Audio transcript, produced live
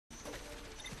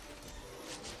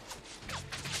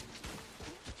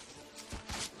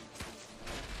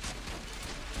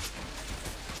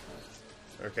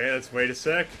Okay, let's wait a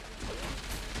sec.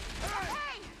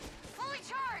 Hey! Fully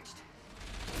charged!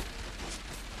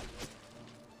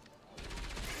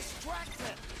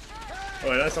 Oh,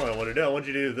 wait, that's not what I want to do. I want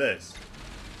you to do this.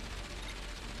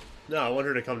 No, I want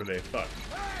her to come to me. Fuck.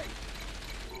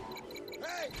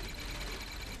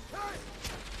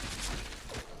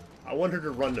 I want her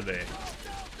to run to me.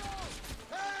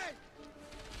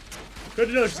 Good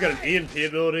to know she's got an EMP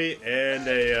ability and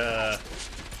a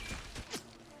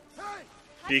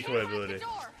decoy ability.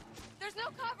 There's no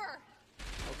cover.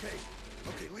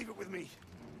 Okay, leave it with me.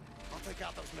 I'll take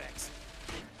out those mechs.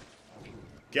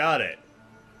 Got it.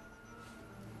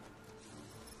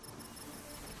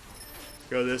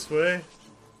 Go this way.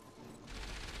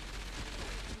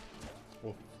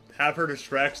 We'll have her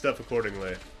distract stuff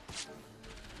accordingly.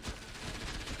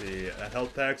 The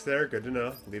health pack's there. Good to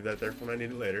know. Leave that there for when I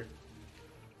need it later.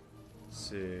 Let's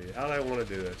see. How do I want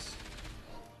to do this?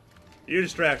 You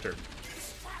distract her.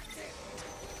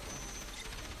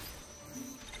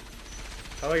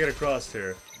 How do I get across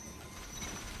here?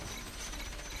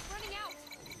 Running out.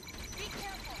 Be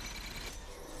careful.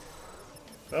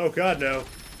 Oh god, no.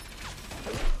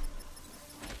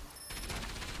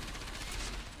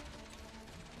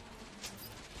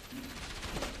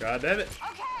 God damn it.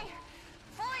 Okay.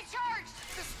 Fully charged.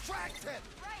 Distracted.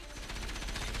 Right.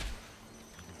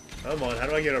 Come on, how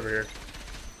do I get over here?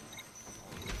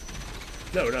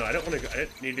 No, I don't want to go. I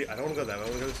don't want to go that way. I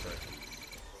want to go this way.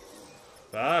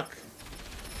 Fuck.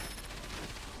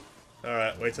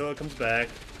 Alright, wait till it comes back.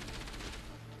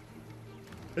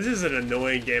 This is an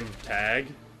annoying game of tag.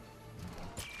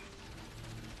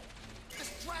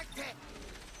 Distracted.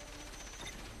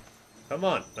 Come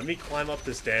on, let me climb up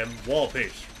this damn wall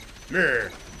piece.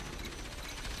 Mirror.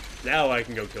 Now I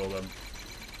can go kill them.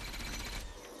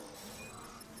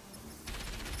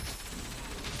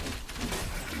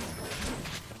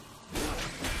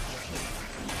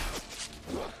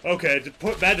 Okay,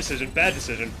 bad decision, bad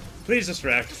decision. Please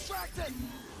distract. Distracted.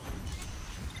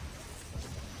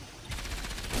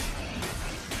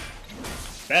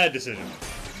 Bad decision.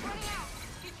 Running out.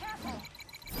 Be careful.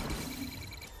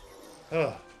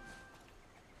 Oh.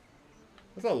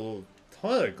 There's a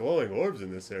ton of glowing orbs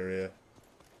in this area.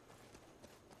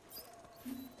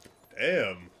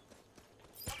 Damn.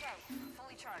 Okay.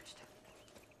 Fully charged.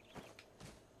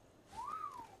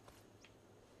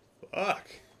 Fuck.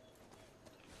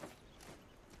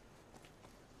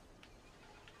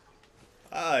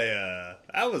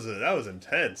 That was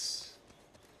intense.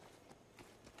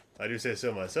 I do say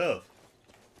so myself.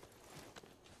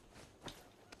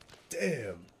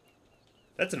 Damn.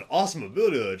 That's an awesome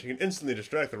ability though. You can instantly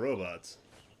distract the robots.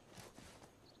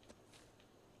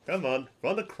 Come on,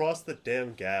 run across the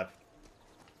damn gap.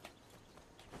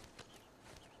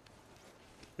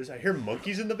 I hear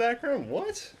monkeys in the background?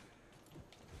 What?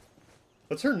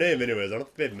 What's her name anyways? I don't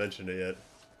think they've mentioned it yet.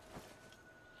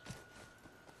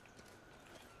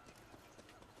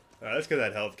 Alright, let's get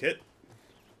that health kit.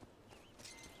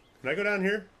 Can I go down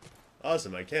here?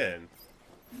 Awesome, I can.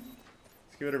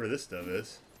 Let's get whatever this stuff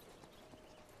is.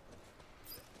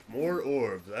 More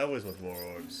orbs. I always want more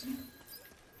orbs.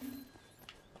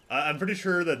 I'm pretty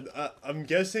sure that... I'm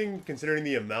guessing, considering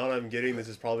the amount I'm getting, this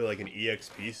is probably like an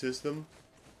EXP system.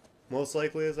 Most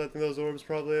likely, as I think those orbs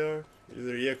probably are.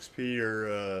 Either EXP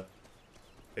or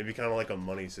maybe kind of like a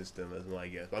money system, as my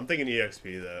guess. But I'm thinking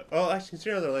EXP though. Oh, actually,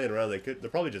 considering how they're laying around, they're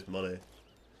probably just money.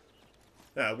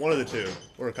 Yeah, one of the two,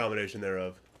 or a combination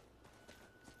thereof.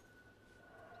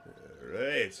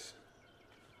 Alright.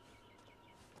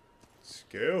 Let's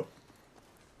go.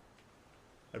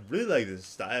 I really like this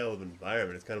style of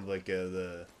environment. It's kind of like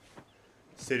the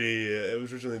city. It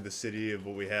was originally the city of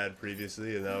what we had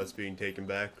previously, and now it's being taken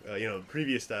back. You know, the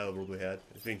previous style of what we had.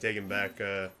 It's being taken back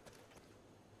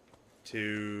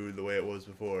to the way it was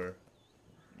before.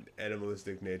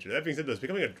 Animalistic nature. That being said, though, it's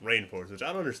becoming a rainforest, which I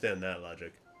don't understand that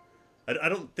logic. I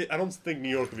don't think New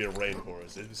York would be a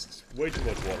rainforest. It's way too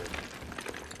much water.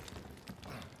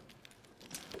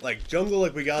 Like jungle,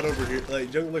 like we got over here, like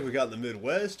jungle, like we got in the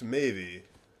Midwest, maybe.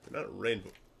 But not a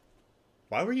rainforest.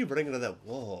 Why were you running into that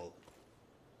wall?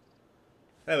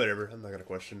 Eh, whatever. I'm not gonna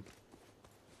question.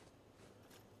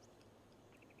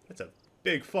 That's a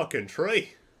big fucking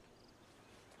tree.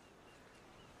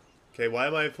 Okay, why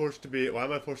am I forced to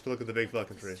look at the big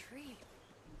fucking tree? This tree.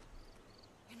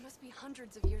 It must be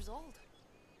hundreds of years old.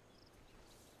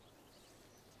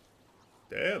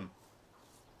 Damn.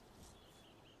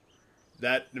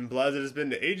 That implies it has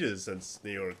been ages since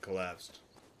New York collapsed.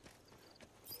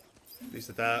 At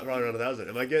least probably around 1,000.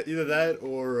 Am I get either that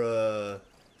or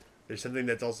there's something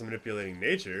that's also manipulating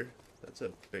nature? That's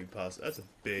a big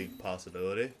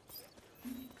possibility.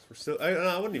 We're still.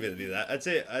 I wouldn't even do that. I'd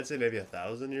say maybe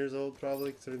 1,000 years old,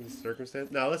 probably, considering the circumstance.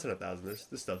 No, less than 1,000. This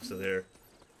stuff's still here.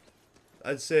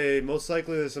 I'd say most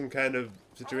likely there's some kind of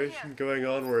situation going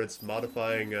on where it's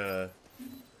modifying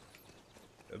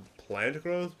plant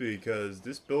growth, because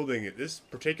this building, this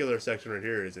particular section right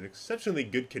here, is in exceptionally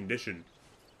good condition.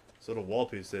 This little wall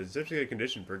piece says exceptionally good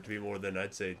condition for it to be more than,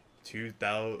 I'd say,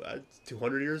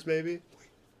 200 years maybe.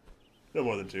 No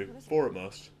more than 2, 4 at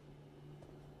most.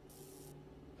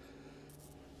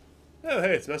 Oh,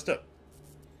 hey, it's messed up.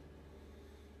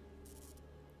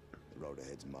 The road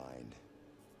ahead's mine.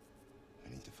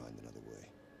 I need to find another way.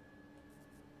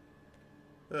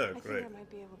 Oh, great. I think I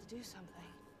might be able to do something.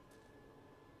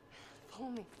 Follow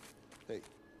me. Hey.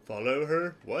 Follow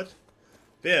her? What?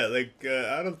 Yeah, like,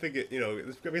 I don't think it, you know,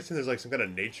 I'm guessing there's like some kind of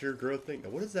nature growth thing. Now,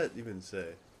 what does that even say?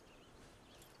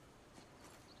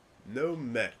 No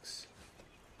mechs.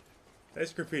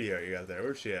 Nice graffiti art you got there.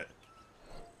 Where's she at?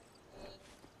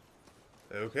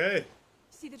 Okay.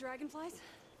 See the dragonflies?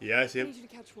 Yeah, I see I him. need you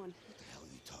to catch one. What the hell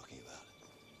are you talking about?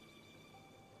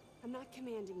 I'm not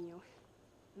commanding you.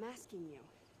 I'm asking you.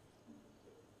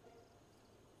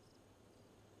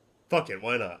 Fuck it,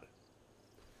 why not?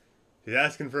 She's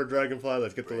asking for a dragonfly,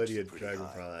 let's get the lady a Pretty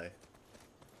dragonfly. high.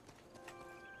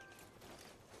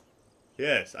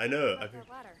 Yes, I know. What about that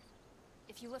ladder?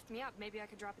 If you lift me up, maybe I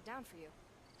could drop it down for you.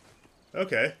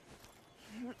 Okay.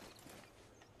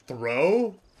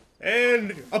 Throw,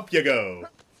 and up you go.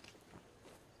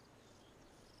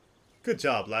 Good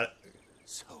job, lad.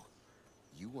 So,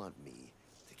 you want me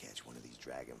to catch one of these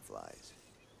dragonflies?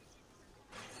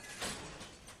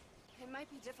 It might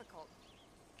be difficult.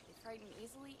 They frighten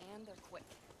easily and they're quick.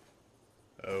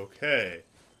 Okay.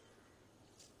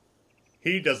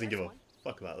 He doesn't There's give a one.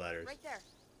 fuck about ladders. Right there.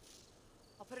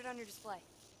 I'll put it on your display.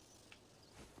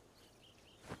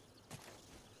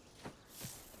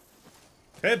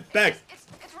 Head back!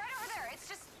 It's right over there. It's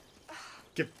just...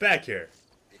 Get back here!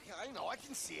 Yeah, I know, I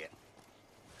can see it.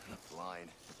 I'm blind.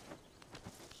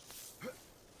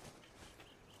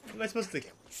 What am I supposed to... Damn,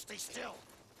 you stay still.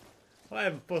 Why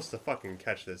am I supposed to fucking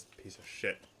catch this piece of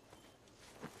shit?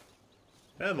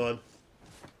 Come on.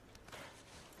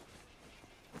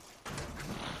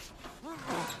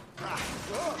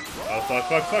 Oh, fuck,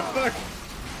 fuck, fuck, fuck!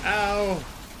 Ow!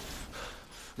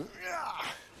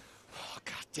 Oh,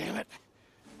 God damn it.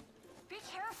 Be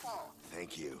careful.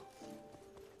 Thank you.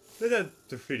 What did that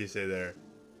graffiti say there?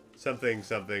 Something,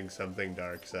 something, something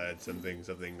dark side, something,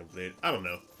 something complete. I don't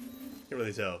know. Can't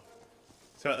really tell.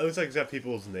 So it looks like it's got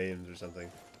people's names or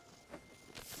something.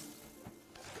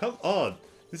 Come on!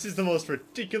 This is the most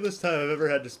ridiculous time I've ever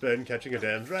had to spend catching a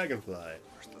damn dragonfly.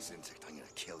 Worthless insect, I'm gonna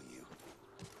kill you.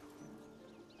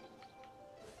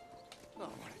 Oh,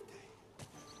 what a day.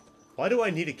 Why do I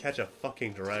need to catch a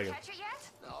fucking dragon? Catch it yet?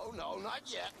 No, no, not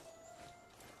yet.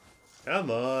 Come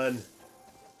on!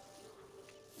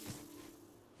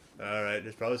 Alright,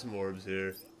 there's probably some orbs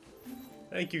here.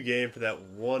 Thank you, game, for that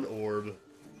one orb.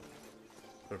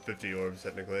 Or 50 orbs,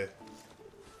 technically.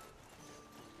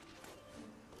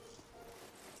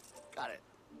 Got it.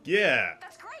 Yeah!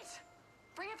 That's great.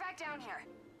 Bring it back down here.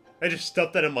 I just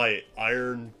stuffed that in my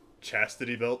iron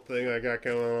chastity belt thing I got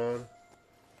going on.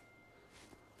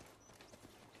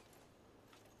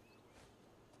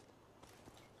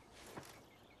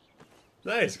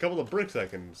 Nice, a couple of bricks I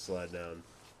can slide down.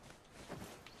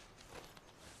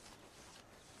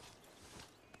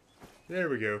 There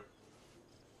we go.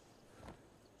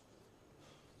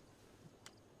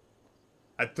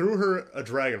 I threw her a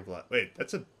dragonfly. Wait,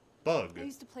 that's a bug. I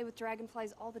used to play with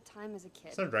dragonflies all the time as a kid.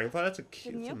 It's not a dragonfly, that's a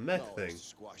Didn't it's a you? mech No, thing. let's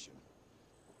squash him.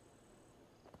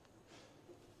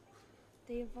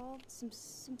 They evolved some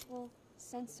simple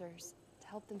sensors to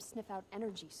help them sniff out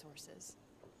energy sources.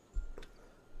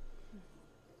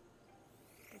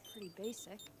 They're pretty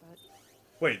basic, but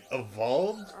Wait,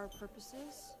 evolved? for our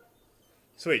purposes,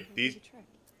 So wait, it was these a trick.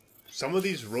 some of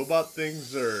these robot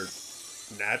things are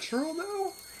natural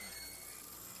now?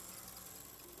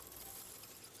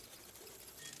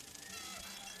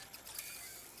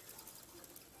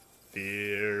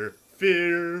 Fear,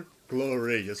 fear,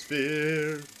 glorious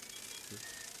fear.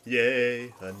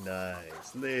 Yay, a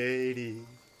nice lady.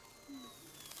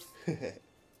 Keep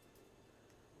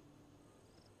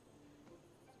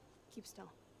still.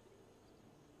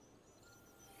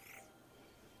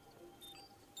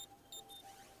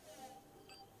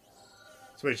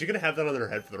 So wait, is she gonna have that on her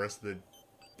head for the rest of the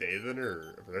day then,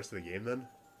 or for the rest of the game then?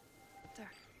 There.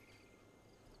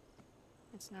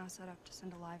 It's now set up to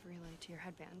send a live relay to your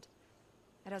headband.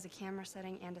 It has a camera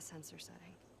setting and a sensor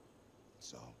setting.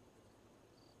 So,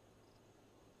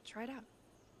 Try it out.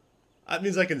 That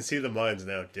means I can see the mines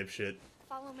now, dipshit.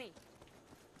 Follow me.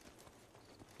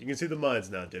 You can see the mines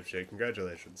now, dipshit.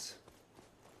 Congratulations.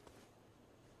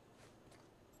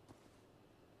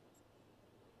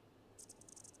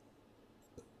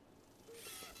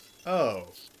 Oh.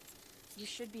 You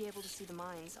should be able to see the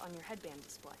mines on your headband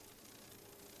display.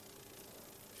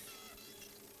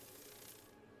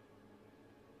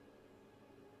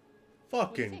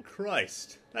 Fucking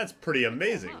Christ. That's pretty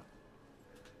amazing.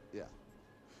 Yeah.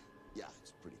 Yeah,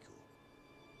 it's pretty cool.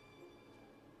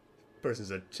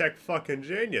 Person's a tech fucking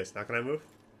genius. Now can I move?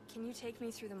 Can you take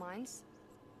me through the mines?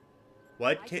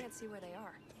 What? I can't see where they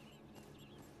are.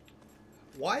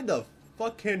 Why the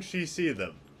fuck can't she see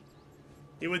them?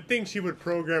 You would think she would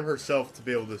program herself to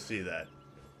be able to see that.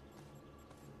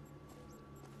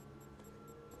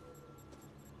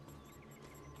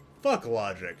 Fuck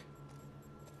logic.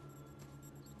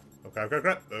 Oh, crap, crap,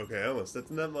 crap. Okay, I almost stepped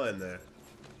in that mine there.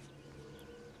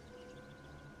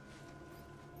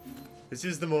 This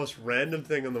is the most random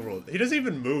thing in the world. He doesn't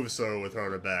even move slower with her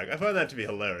on her back. I find that to be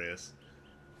hilarious.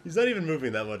 He's not even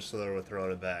moving that much slower with her on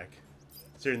her back.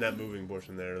 Considering that moving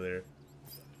portion there earlier.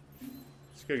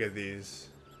 Let's go get these.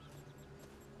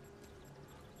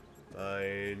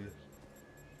 Mine.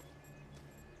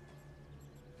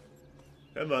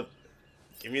 Come on.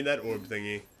 Give me that orb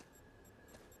thingy.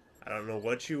 I don't know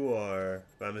what you are,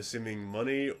 but I'm assuming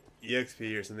money,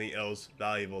 EXP, or something else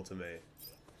valuable to me.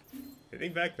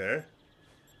 Anything back there?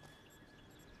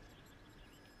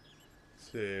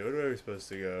 Let's see, where are we supposed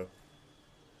to go?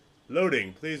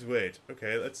 Loading, please wait.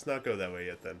 Okay, let's not go that way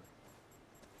yet then.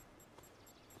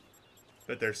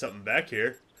 Bet there's something back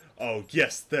here. Oh,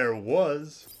 yes, there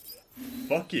was.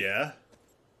 Fuck yeah.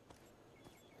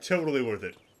 Totally worth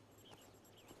it.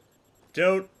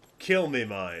 Don't kill me,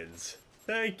 mines.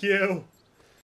 Thank you.